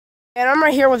And I'm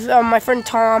right here with my friend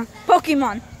Tom.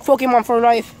 Pokemon for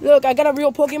life. Look, I got a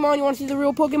real Pokemon. You want to see the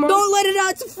real Pokemon? Don't let it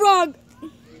out. It's a frog.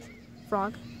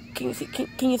 Frog. Can you see?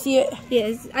 Can you see it?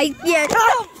 Yes. Yeah.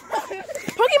 Oh!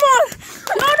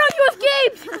 Pokemon! No, you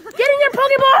escaped! Get in your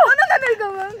Pokeball! Oh, no,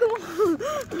 go.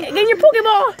 Get in your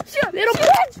Pokeball! Little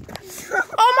bitch!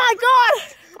 Oh my God!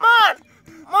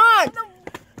 Come on!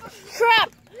 Crap!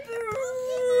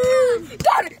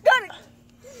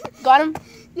 Got him?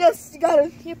 Yes, you got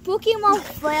him. Your Pokemon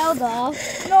failed off.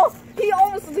 No, he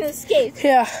almost was gonna escape.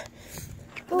 Yeah.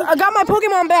 I got my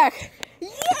Pokemon back.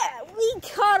 Yeah, we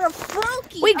caught a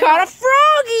froggy.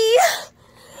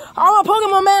 I'm a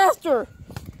Pokemon master.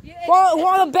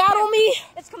 Want to battle me?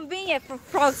 It's convenient for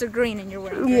frogs are green and you're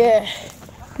wearing green. Yeah.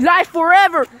 Life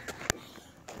forever.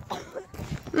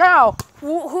 Now,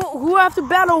 who I have to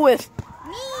battle with?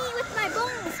 Me with my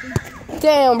bones.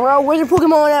 Damn, bro. Where's your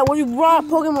Pokemon at? Where you brought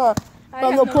Pokemon? I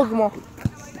have no Pokemon.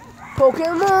 I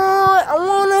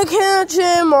want to catch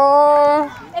him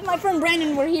all. If my friend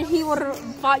Brandon were here, he would have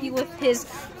fought you with his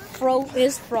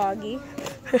froggy.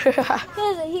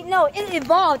 It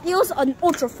evolved. It was an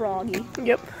ultra froggy.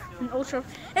 Yep. And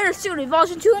it soon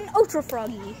evolves into an ultra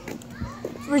froggy.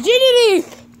 Virginity!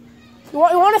 You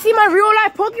want to see my real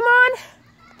life Pokemon?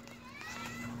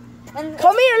 And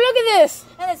come here, look at this.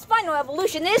 And its final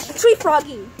evolution is tree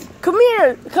froggy. Come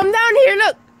here, come down here,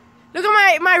 look. Look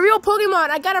at my real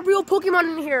Pokemon. I got a real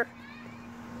Pokemon in here.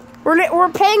 We're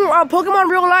playing Pokemon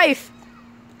real life.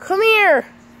 Come here.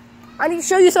 I need to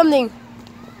show you something.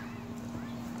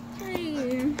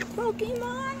 Hey,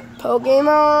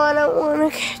 Pokemon, I want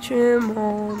to catch him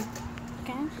all.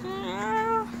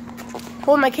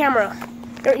 Hold my camera.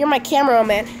 You're my camera,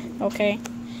 man. Okay.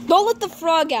 Don't let the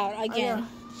frog out again.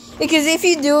 Because if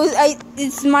you do,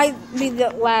 it might be the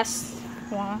last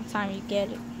time you get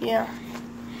it. Yeah.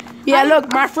 Yeah,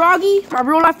 look, my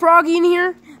real life froggy in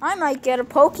here. I might get a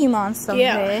Pokemon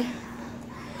someday. Yeah.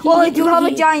 Well, I do have a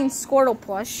giant Squirtle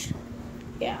plush.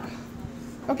 Yeah.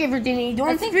 Okay, Virginia,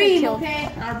 don't scream,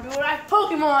 okay? Our real life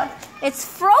Pokemon. It's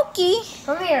Froakie.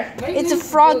 Come here. It's a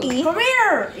froggy. Come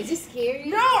here. Is it scary?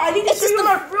 No, I need to show you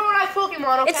my real life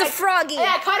Pokemon, okay? It's a froggy.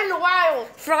 Yeah, I caught it in the wild.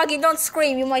 Froggy, don't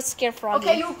scream. You might scare Froggy.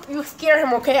 Okay, you scare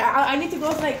him, okay? I need to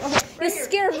go like, okay. You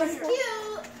scare him.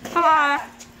 Come on.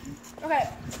 Okay,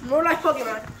 real life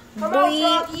Pokemon. Come on,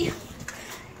 Froggy.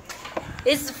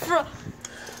 It's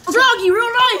Froggy, real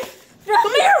life.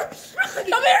 Come here. Come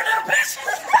here, little bitch.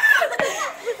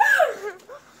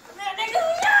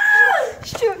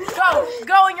 Shoot.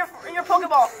 Go in your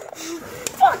Pokeball.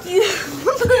 Fuck you.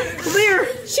 Come here.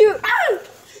 Shoot.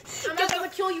 I'm not gonna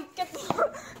kill you. Get the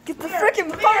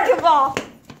freaking Pokeball.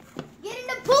 Get in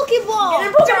the Pokeball. Get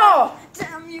in the Pokeball.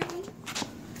 Damn you.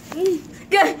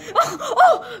 Get it.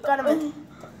 Oh. Got him.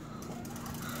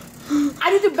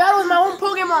 I need to battle with my own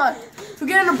Pokemon to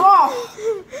get in the ball.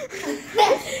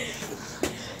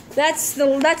 That's the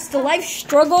life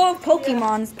struggle of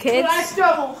Pokemon, kids. Life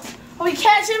struggle. When we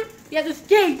catch him, you have to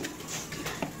escape.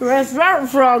 That's right,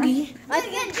 Froggy. Do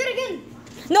it again.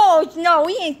 No,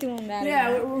 we ain't doing that.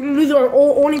 Yeah, we're gonna lose our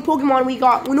only Pokemon we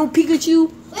got. We know Pikachu.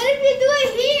 What if you do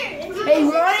it here? Hey,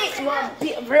 you want it? You want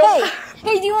real?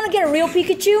 Hey, do you want to get a real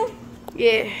Pikachu?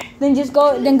 Yeah. Then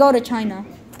go to China.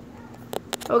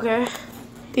 Okay.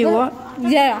 Do what?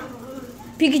 Yeah.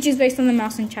 Pikachu's based on the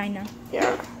mouse in China.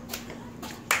 Yeah.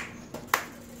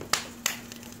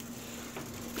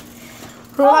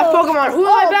 Real life Pokemon. Who do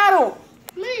I battle?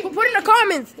 Me. Put in the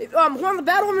comments. Who wants to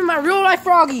battle him in my real life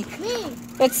Froggy? Me.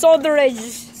 It's Soldier Ridge.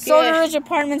 Soldier Ridge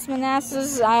Apartments,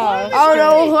 Manassas. I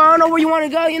don't know where you want to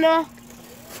go. You know.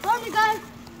 Come on, guys.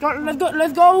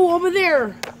 Let's go over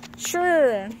there.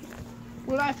 Sure.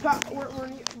 Real life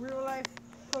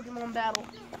Pokemon battle.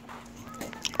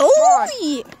 Oh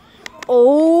yeah.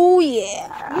 Oh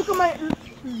yeah. Look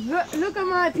at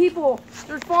my people.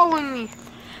 They're following me.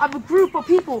 I have a group of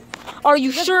people. Are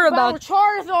you sure about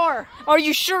Charizard? Are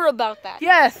you sure about that?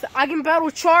 Yes, I can battle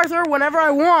Charizard whenever I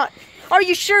want. Are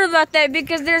you sure about that?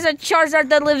 Because there's a Charizard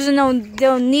that lives in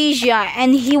Indonesia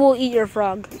and he will eat your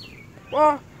frog.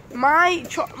 Well, my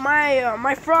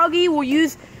Froggy will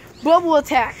use Bubble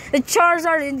Attack. The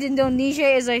Charizard in Indonesia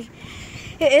is a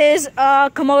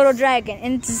Komodo dragon,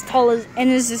 and it's as tall as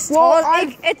it's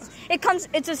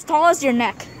as tall as your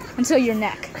neck until your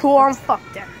neck. Cool, I'm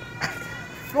fucked then.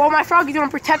 Well, my Froggy's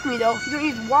gonna protect me though. He's gonna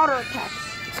use Water Attack,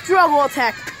 Struggle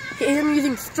Attack. I'm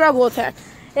using Struggle Attack.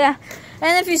 Yeah,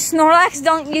 and if you Snorlax,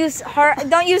 don't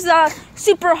use the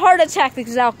Super Hard Attack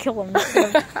because I'll kill him.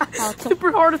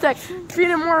 Super Hard Attack. Feed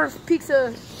him more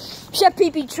pizza. Chef Pee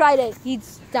Pee tried it. He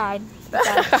died.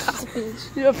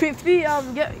 You know,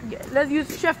 let's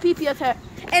use Chef Pee attack.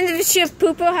 And if Chef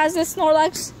Poopo has the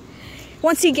Snorlax,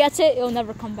 once he gets it, it'll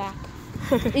never come back.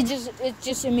 it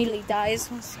just immediately dies.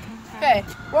 Okay,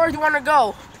 where do you want to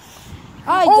go?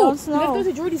 I don't know. Let's go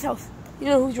to Jordy's house. You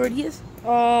know who Jordy is?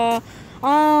 I'm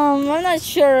not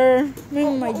sure.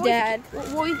 Maybe my dad.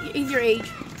 Well, he's your age.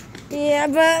 Yeah,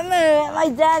 but my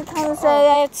dad kind of said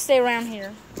I have to stay around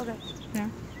here. Okay. Yeah.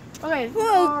 Okay.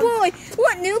 Whoa, boy!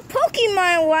 What new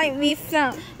Pokemon might we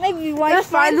found? Maybe we Let's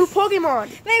find new Pokemon.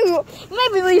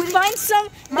 Maybe we find some.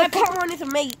 My Pokemon is a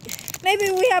mate.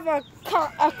 Maybe we have a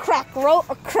Crotchroachy.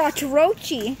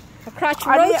 A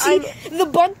Crotchroachy, the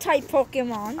bug type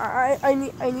Pokemon. I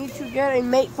need to get a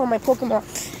mate for my Pokemon.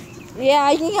 Yeah,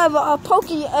 I think have a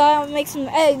make some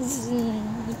eggs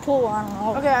in the pool. I don't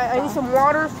know. Okay, I need some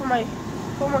water for my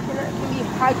Pokemon can be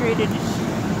hydrated.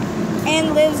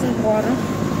 And lives in water.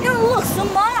 Oh, look,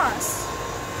 some moss.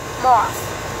 Moss.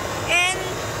 And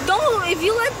if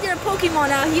you let your Pokemon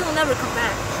out, he will never come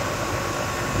back.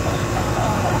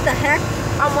 What the heck?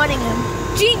 I'm letting him.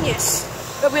 Genius.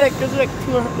 There's like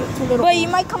two little. But you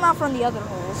might come out from the other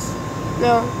holes.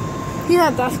 No, he's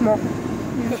not that small.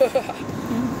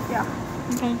 Yeah.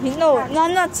 Okay. No,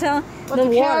 I'm not telling.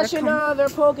 Let's catch another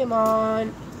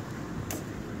Pokemon.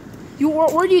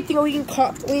 Where do you think we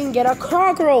can get a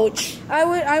cockroach? I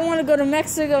want to go to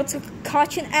Mexico to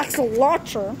catch an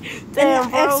axolotl. Damn,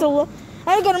 bro. I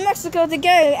want to go to Mexico to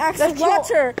get an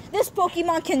axolotl. This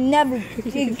Pokemon can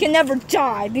never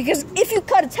die because if you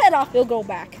cut its head off, it'll go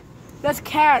back. Let's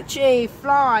catch a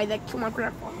fly that killed my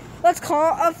grandpa. Let's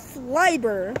call a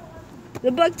Flyber, the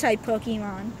bug type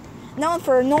Pokemon, known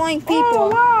for annoying people. Oh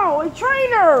wow, a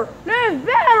trainer! Let's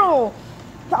battle!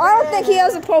 I don't think he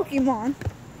has a Pokemon.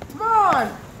 Come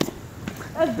on!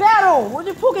 Let's battle! Where's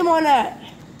your Pokemon at?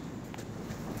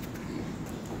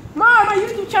 Come on, my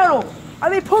YouTube channel! I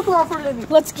made Pokemon for a living.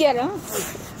 Let's get him.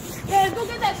 Yeah, let's go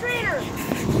get that trainer!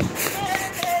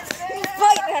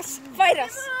 Fight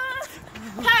us!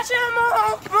 Catch him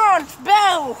all! Come on,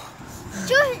 battle!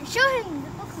 Show him the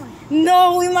Pokemon.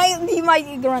 No, he might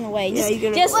run away. Yeah, he's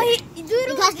gonna. Just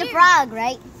Because the frog,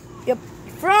 right? Yep.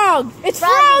 Frog! It's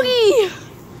Froggy!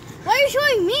 Why are you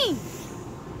showing me?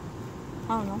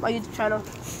 I don't know. My YouTube channel.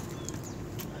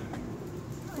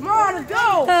 Come on, let's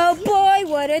go! Oh boy,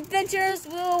 what adventures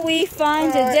will we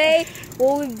find today?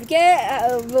 Will we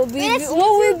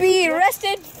be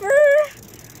arrested for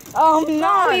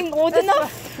not being old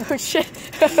enough? Oh shit!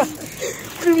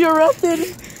 We'll be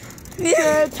arrested.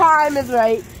 The time is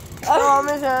right. We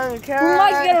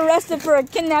might get arrested for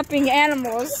kidnapping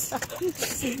animals.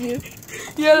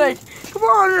 You're like, come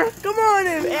on,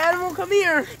 animal, come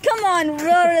here. Come on,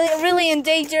 really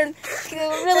endangered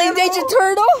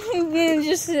turtle. You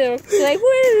just like,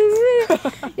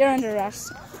 you're under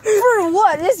arrest. For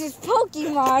what? This is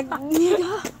Pokemon.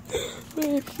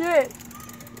 Oh, shit.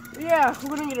 Yeah,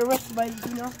 we're gonna get arrested by these,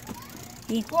 you know.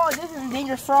 Yeah. Whoa, this is a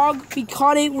dangerous frog. We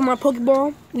caught it with my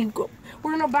Pokeball.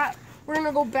 We're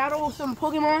gonna go battle with some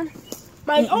Pokemon.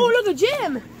 Oh, look, a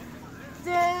gym.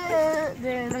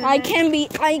 I can be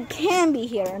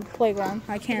here in the playground.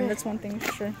 I can. That's one thing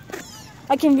for sure.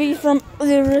 I can be from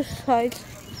the other side.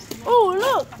 Oh,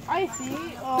 look! I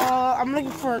see. I'm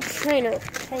looking for a trainer.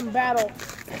 Train battle.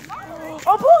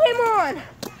 A Pokemon!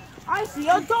 I see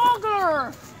a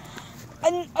Dogger! A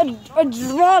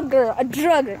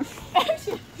drugger.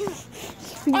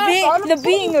 The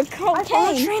being of cocaine. I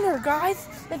found a trainer, guys.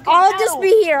 I'll just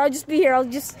be here. I'll just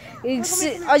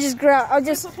grab.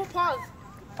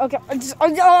 Okay.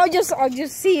 I'll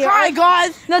just see you. Hi,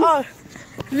 guys. When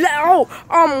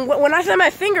I snap my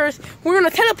fingers, we're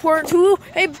gonna teleport to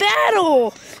a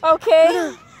battle.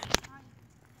 Okay.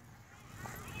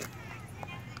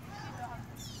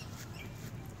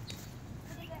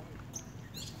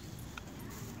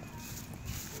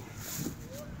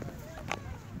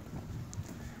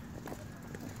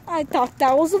 I thought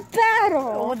that was a battle.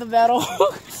 Oh, what's a battle?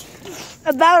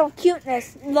 A battle of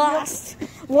cuteness. Lost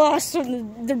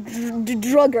from the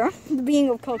drugger, the being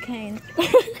of cocaine.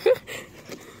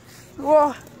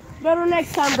 Well, better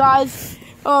next time, guys.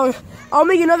 I'll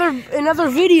make another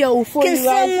video for you guys.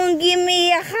 Can someone give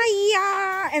me a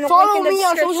hiya? And follow me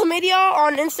on social media,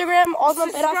 on Instagram, also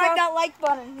subscribe that like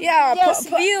button. Yeah. Yes,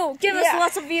 give us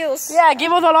lots of views. Yeah,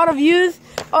 give us a lot of views.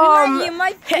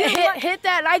 Hit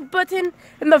that like button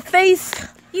in the face.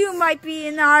 You might be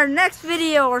in our next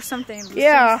video or something.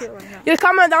 Yeah. Just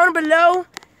comment down below.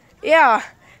 Yeah.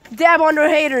 Dab on the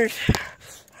haters.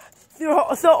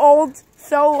 You're so old.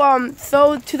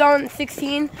 So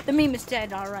 2016. The meme is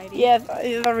dead already. Yeah,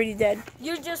 it's already dead.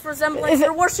 You're just resembling.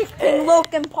 You're worshiping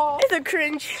Logan Paul. It's a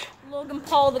cringe. Logan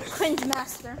Paul, the Cringe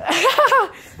Master.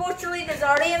 Fortunately, there's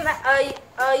already a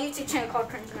YouTube channel called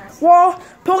Cringe Master. Well,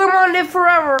 Pokemon live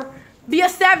forever. Be a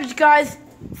savage, guys.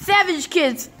 Savage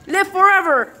kids live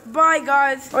forever. Bye,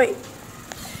 guys. Wait.